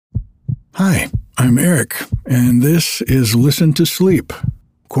Hi, I'm Eric, and this is Listen to Sleep,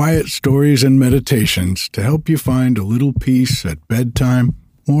 quiet stories and meditations to help you find a little peace at bedtime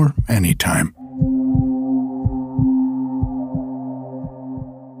or anytime.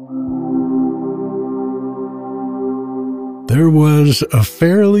 There was a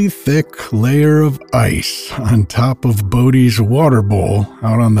fairly thick layer of ice on top of Bodie's water bowl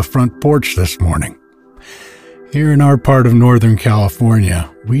out on the front porch this morning. Here in our part of Northern California,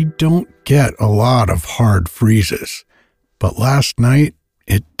 we don't get a lot of hard freezes, but last night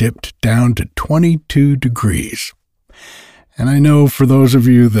it dipped down to 22 degrees. And I know for those of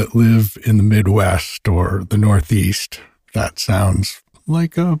you that live in the Midwest or the Northeast, that sounds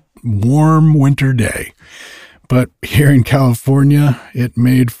like a warm winter day. But here in California, it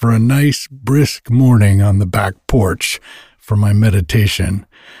made for a nice brisk morning on the back porch for my meditation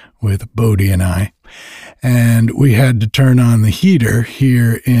with Bodie and I. And we had to turn on the heater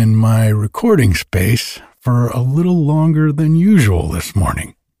here in my recording space for a little longer than usual this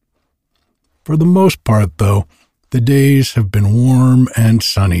morning. For the most part, though, the days have been warm and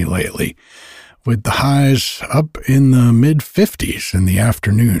sunny lately, with the highs up in the mid-50s in the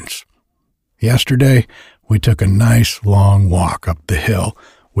afternoons. Yesterday, we took a nice long walk up the hill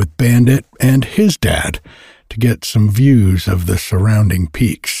with Bandit and his dad to get some views of the surrounding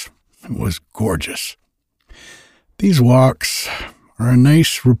peaks. It was gorgeous. These walks are a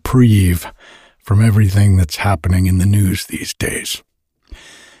nice reprieve from everything that's happening in the news these days.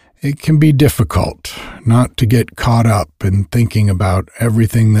 It can be difficult not to get caught up in thinking about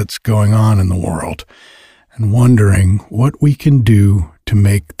everything that's going on in the world and wondering what we can do to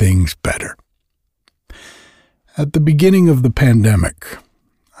make things better. At the beginning of the pandemic,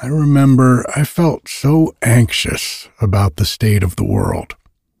 I remember I felt so anxious about the state of the world.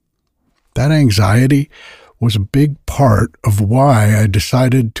 That anxiety was a big part of why I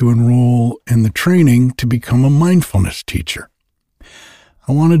decided to enroll in the training to become a mindfulness teacher.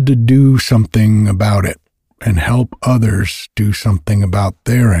 I wanted to do something about it and help others do something about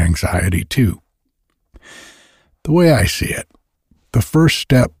their anxiety too. The way I see it, the first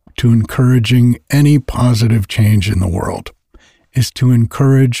step to encouraging any positive change in the world is to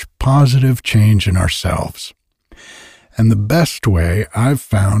encourage positive change in ourselves. And the best way I've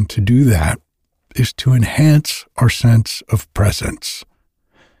found to do that is to enhance our sense of presence,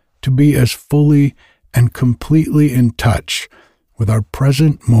 to be as fully and completely in touch with our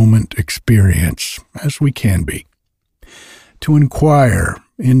present moment experience as we can be, to inquire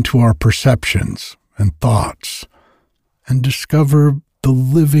into our perceptions and thoughts and discover the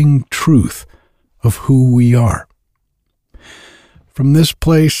living truth of who we are. From this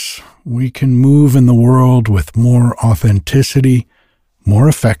place, we can move in the world with more authenticity, more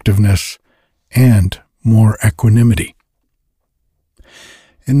effectiveness, and more equanimity.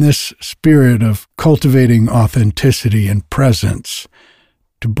 In this spirit of cultivating authenticity and presence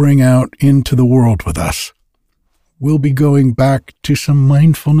to bring out into the world with us, we'll be going back to some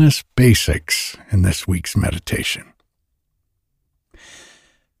mindfulness basics in this week's meditation.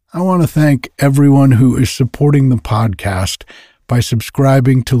 I want to thank everyone who is supporting the podcast by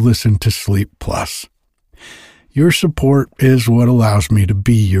subscribing to Listen to Sleep Plus. Your support is what allows me to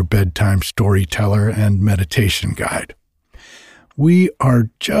be your bedtime storyteller and meditation guide. We are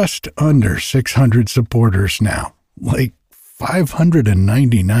just under 600 supporters now, like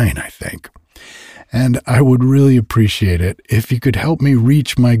 599, I think. And I would really appreciate it if you could help me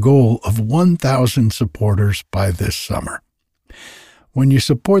reach my goal of 1,000 supporters by this summer. When you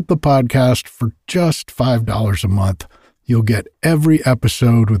support the podcast for just $5 a month, you'll get every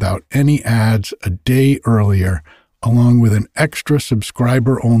episode without any ads a day earlier, along with an extra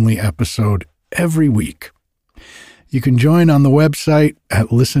subscriber-only episode every week. You can join on the website at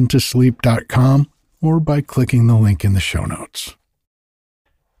listentosleep.com or by clicking the link in the show notes.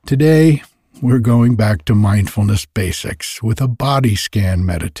 Today, we're going back to mindfulness basics with a body scan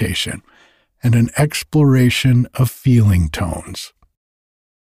meditation and an exploration of feeling tones.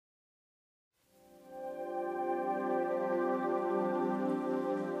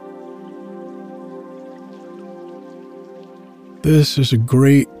 This is a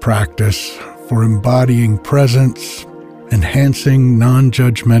great practice for embodying presence, enhancing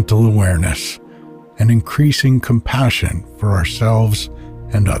non-judgmental awareness, and increasing compassion for ourselves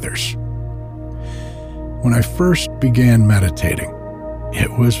and others. When I first began meditating,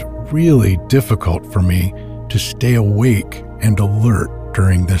 it was really difficult for me to stay awake and alert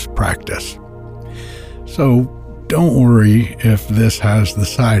during this practice. So don't worry if this has the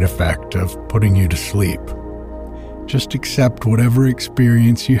side effect of putting you to sleep. Just accept whatever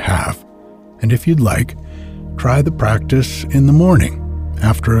experience you have, and if you'd like, try the practice in the morning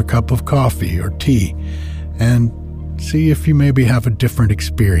after a cup of coffee or tea and see if you maybe have a different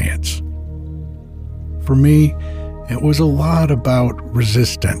experience. For me, it was a lot about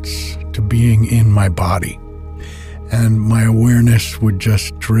resistance to being in my body, and my awareness would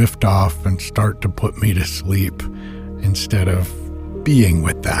just drift off and start to put me to sleep instead of being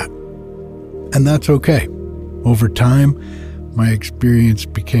with that. And that's okay. Over time, my experience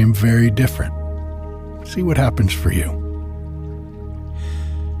became very different. See what happens for you.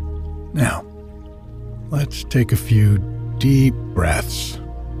 Now, let's take a few deep breaths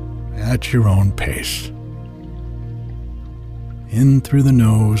at your own pace. In through the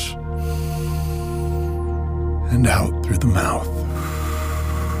nose and out through the mouth.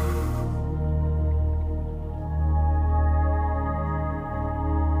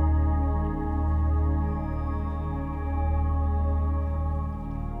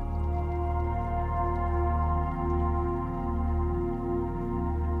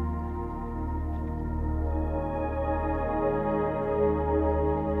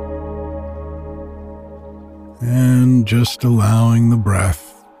 And just allowing the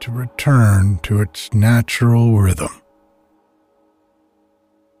breath to return to its natural rhythm.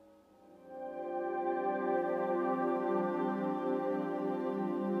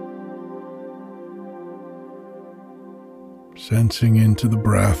 Sensing into the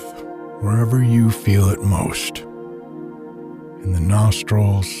breath wherever you feel it most. In the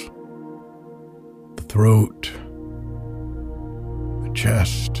nostrils, the throat, the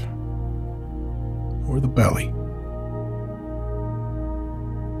chest, or the belly.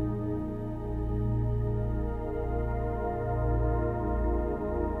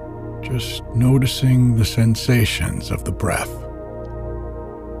 Just noticing the sensations of the breath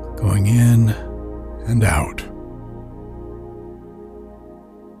going in and out.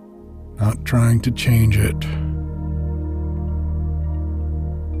 Not trying to change it,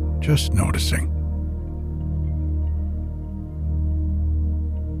 just noticing.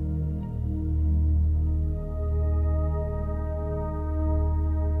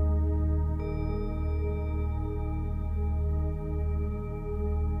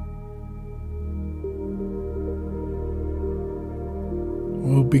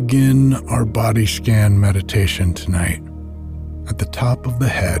 We'll begin our body scan meditation tonight at the top of the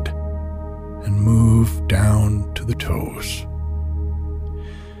head and move down to the toes.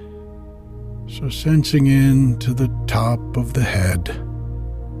 So sensing into the top of the head,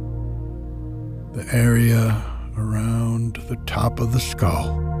 the area around the top of the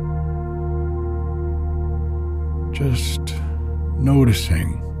skull. Just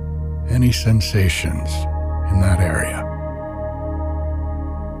noticing any sensations in that area.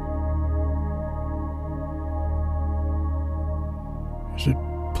 Is it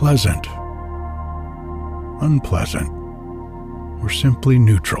pleasant, unpleasant, or simply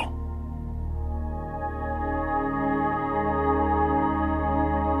neutral?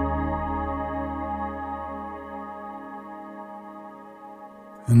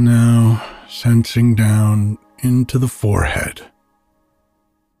 And now sensing down into the forehead.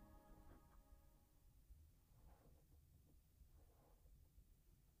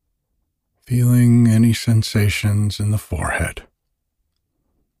 Feeling any sensations in the forehead.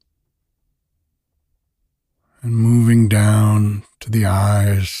 And moving down to the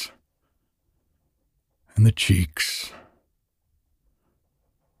eyes and the cheeks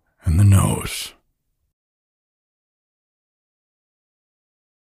and the nose.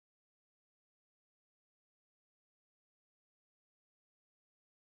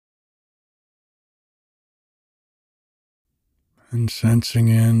 And sensing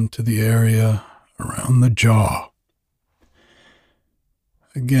into the area around the jaw.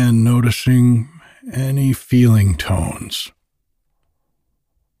 Again, noticing any feeling tones.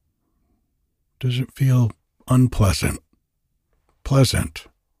 Does it feel unpleasant, pleasant,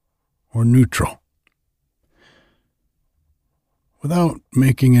 or neutral? Without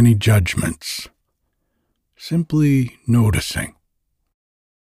making any judgments, simply noticing.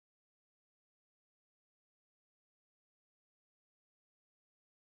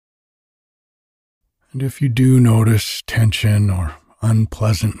 And if you do notice tension or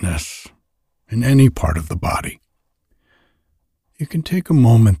unpleasantness in any part of the body, you can take a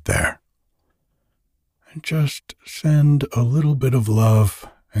moment there and just send a little bit of love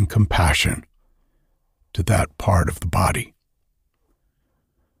and compassion to that part of the body.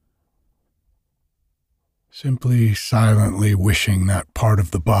 Simply silently wishing that part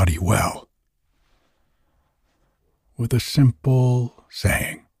of the body well, with a simple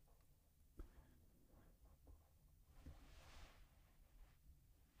saying.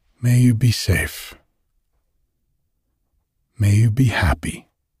 May you be safe. May you be happy.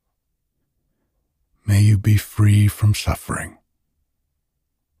 May you be free from suffering.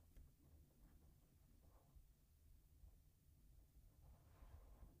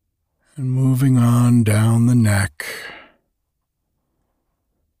 And moving on down the neck,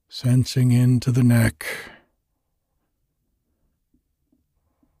 sensing into the neck,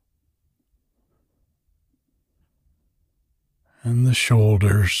 and the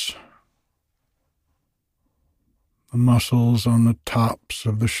shoulders, the muscles on the tops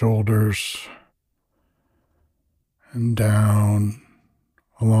of the shoulders, and down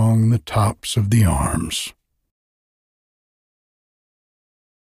along the tops of the arms.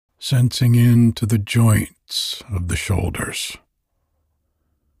 Sensing into the joints of the shoulders.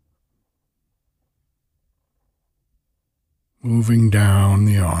 Moving down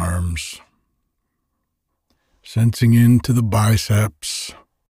the arms. Sensing into the biceps.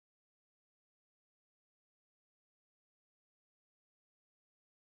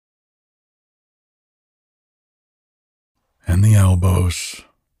 And the elbows.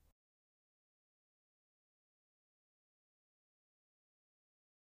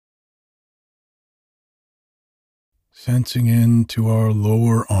 Sensing into our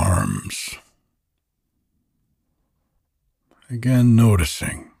lower arms. Again,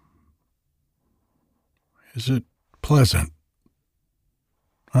 noticing. Is it pleasant,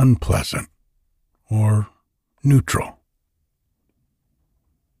 unpleasant, or neutral?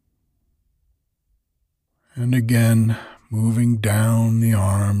 And again, moving down the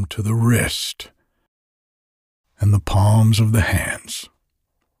arm to the wrist and the palms of the hands.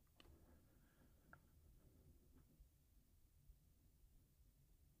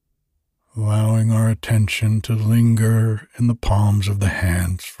 Allowing our attention to linger in the palms of the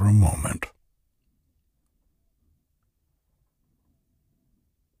hands for a moment.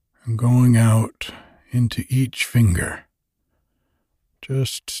 And going out into each finger,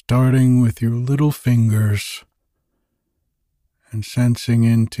 just starting with your little fingers and sensing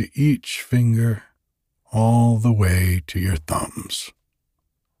into each finger all the way to your thumbs.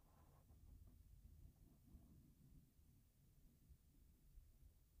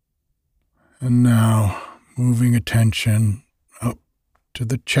 And now, moving attention up to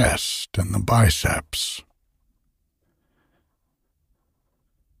the chest and the biceps.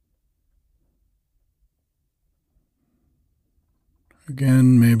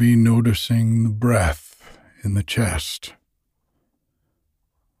 Again, maybe noticing the breath in the chest,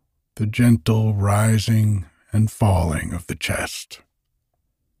 the gentle rising and falling of the chest.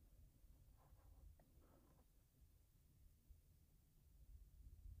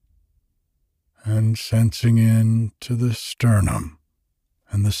 And sensing into the sternum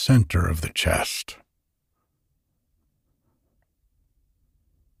and the center of the chest.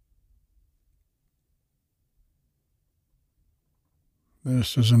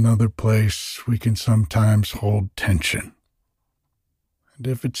 This is another place we can sometimes hold tension. And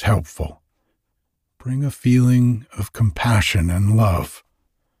if it's helpful, bring a feeling of compassion and love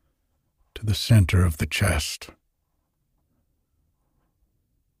to the center of the chest.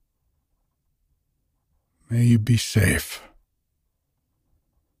 May you be safe.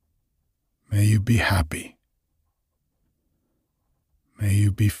 May you be happy. May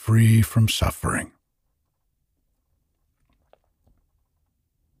you be free from suffering.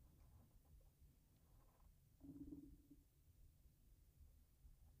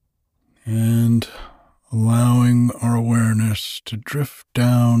 And allowing our awareness to drift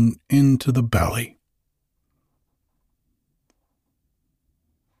down into the belly.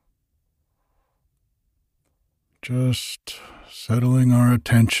 Just settling our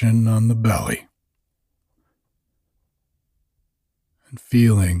attention on the belly and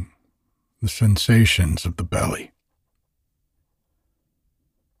feeling the sensations of the belly.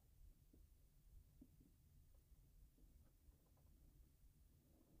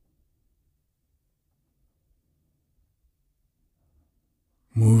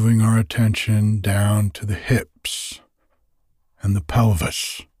 Moving our attention down to the hips and the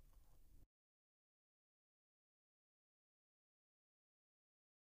pelvis.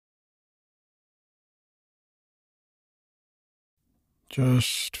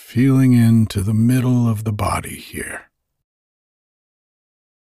 Just feeling into the middle of the body here,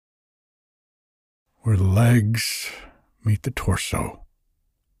 where the legs meet the torso.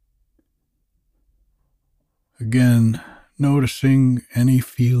 Again, noticing any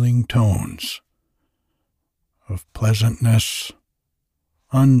feeling tones of pleasantness,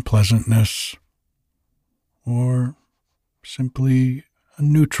 unpleasantness, or simply a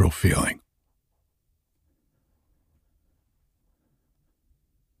neutral feeling.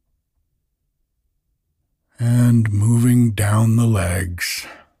 And moving down the legs,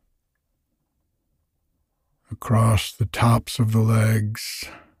 across the tops of the legs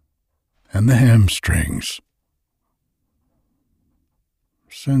and the hamstrings,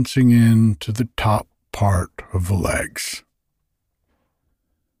 sensing into the top part of the legs.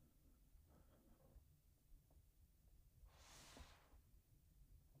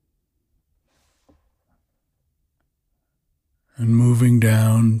 And moving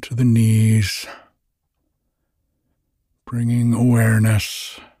down to the knees, bringing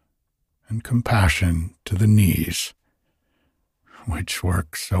awareness and compassion to the knees, which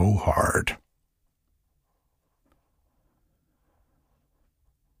work so hard.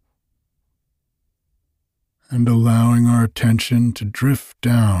 And allowing our attention to drift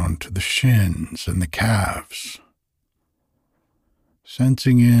down to the shins and the calves,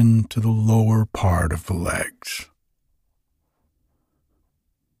 sensing into the lower part of the legs.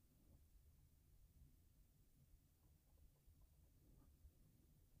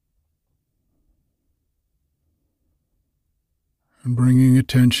 And bringing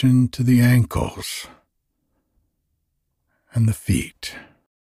attention to the ankles and the feet.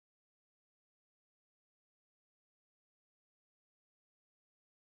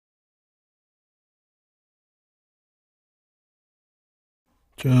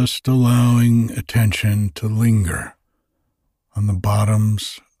 Just allowing attention to linger on the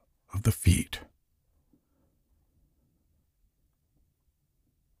bottoms of the feet.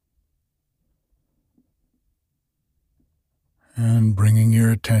 And bringing your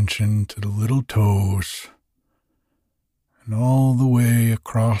attention to the little toes and all the way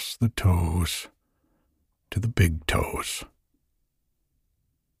across the toes to the big toes.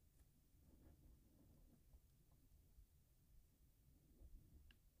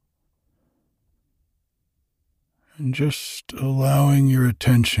 And just allowing your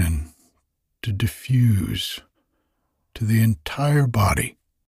attention to diffuse to the entire body,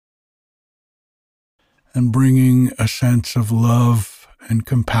 and bringing a sense of love and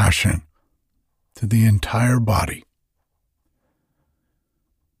compassion to the entire body.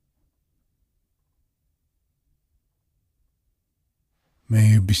 May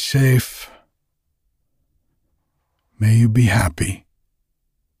you be safe. May you be happy.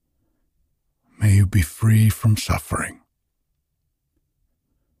 May you be free from suffering.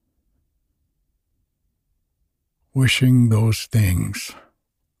 Wishing those things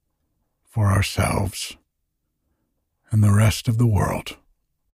for ourselves and the rest of the world.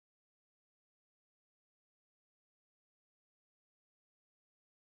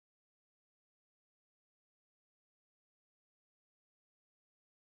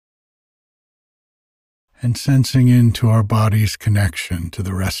 And sensing into our body's connection to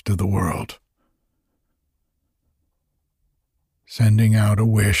the rest of the world. Sending out a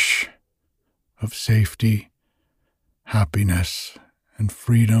wish of safety, happiness, and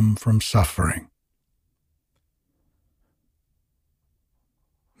freedom from suffering.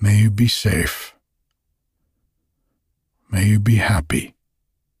 May you be safe. May you be happy.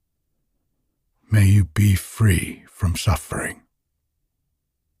 May you be free from suffering.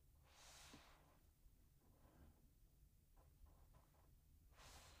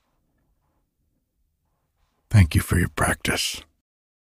 Thank you for your practice.